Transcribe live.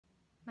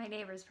My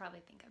neighbors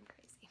probably think I'm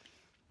crazy.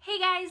 Hey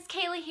guys,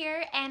 Kayla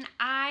here, and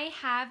I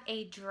have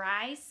a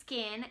dry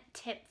skin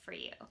tip for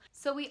you.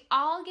 So we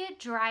all get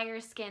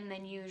drier skin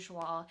than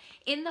usual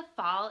in the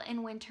fall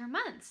and winter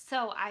months.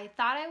 So I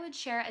thought I would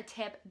share a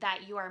tip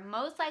that you are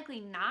most likely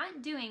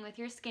not doing with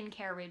your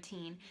skincare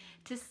routine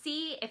to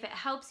see if it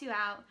helps you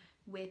out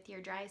with your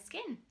dry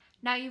skin.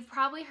 Now, you've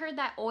probably heard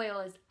that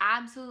oil is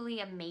absolutely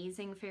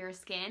amazing for your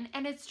skin,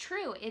 and it's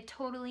true, it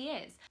totally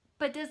is.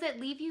 But does it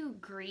leave you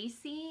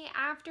greasy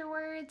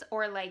afterwards,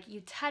 or like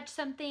you touch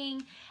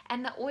something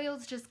and the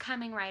oil's just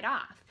coming right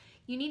off?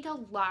 You need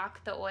to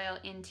lock the oil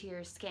into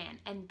your skin,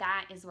 and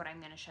that is what I'm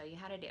going to show you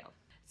how to do.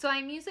 So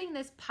I'm using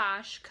this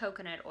Posh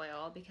coconut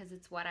oil because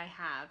it's what I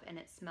have and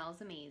it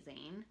smells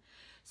amazing.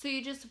 So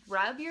you just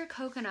rub your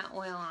coconut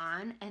oil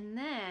on, and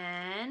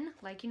then,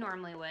 like you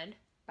normally would,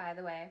 by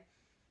the way,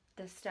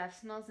 this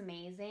stuff smells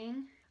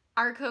amazing.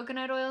 Our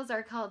coconut oils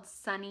are called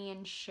Sunny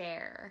and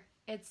Cher.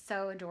 It's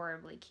so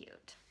adorably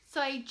cute.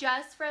 So I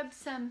just rubbed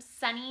some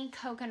Sunny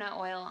coconut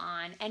oil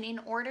on, and in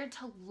order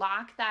to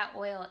lock that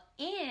oil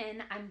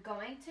in, I'm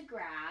going to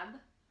grab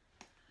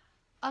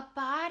a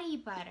body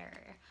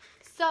butter.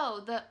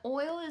 So the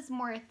oil is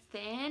more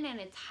thin and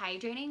it's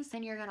hydrating, so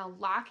then you're gonna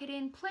lock it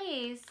in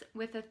place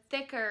with a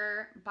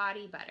thicker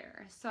body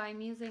butter. So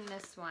I'm using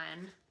this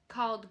one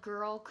called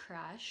Girl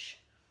Crush.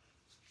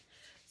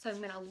 So I'm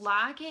gonna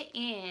lock it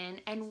in,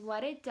 and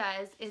what it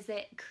does is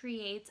it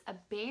creates a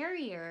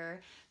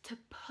barrier to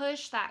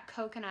push that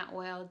coconut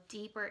oil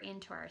deeper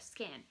into our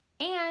skin.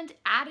 And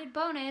added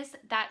bonus,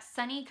 that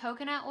Sunny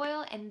coconut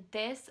oil and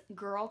this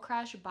Girl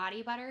Crush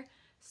body butter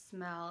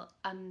smell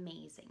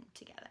amazing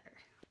together.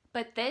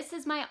 But this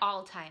is my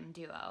all-time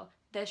duo,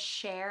 the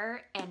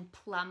Cher and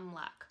Plum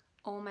Luck.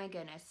 Oh my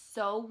goodness,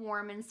 so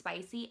warm and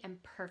spicy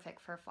and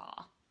perfect for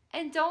fall.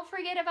 And don't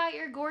forget about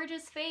your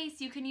gorgeous face.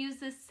 You can use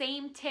the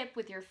same tip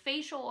with your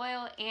facial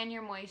oil and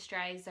your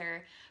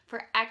moisturizer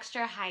for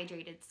extra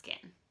hydrated skin.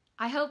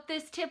 I hope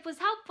this tip was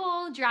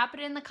helpful. Drop it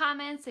in the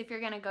comments if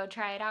you're gonna go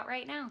try it out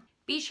right now.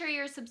 Be sure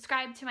you're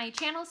subscribed to my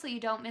channel so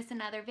you don't miss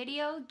another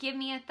video. Give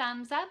me a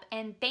thumbs up,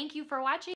 and thank you for watching.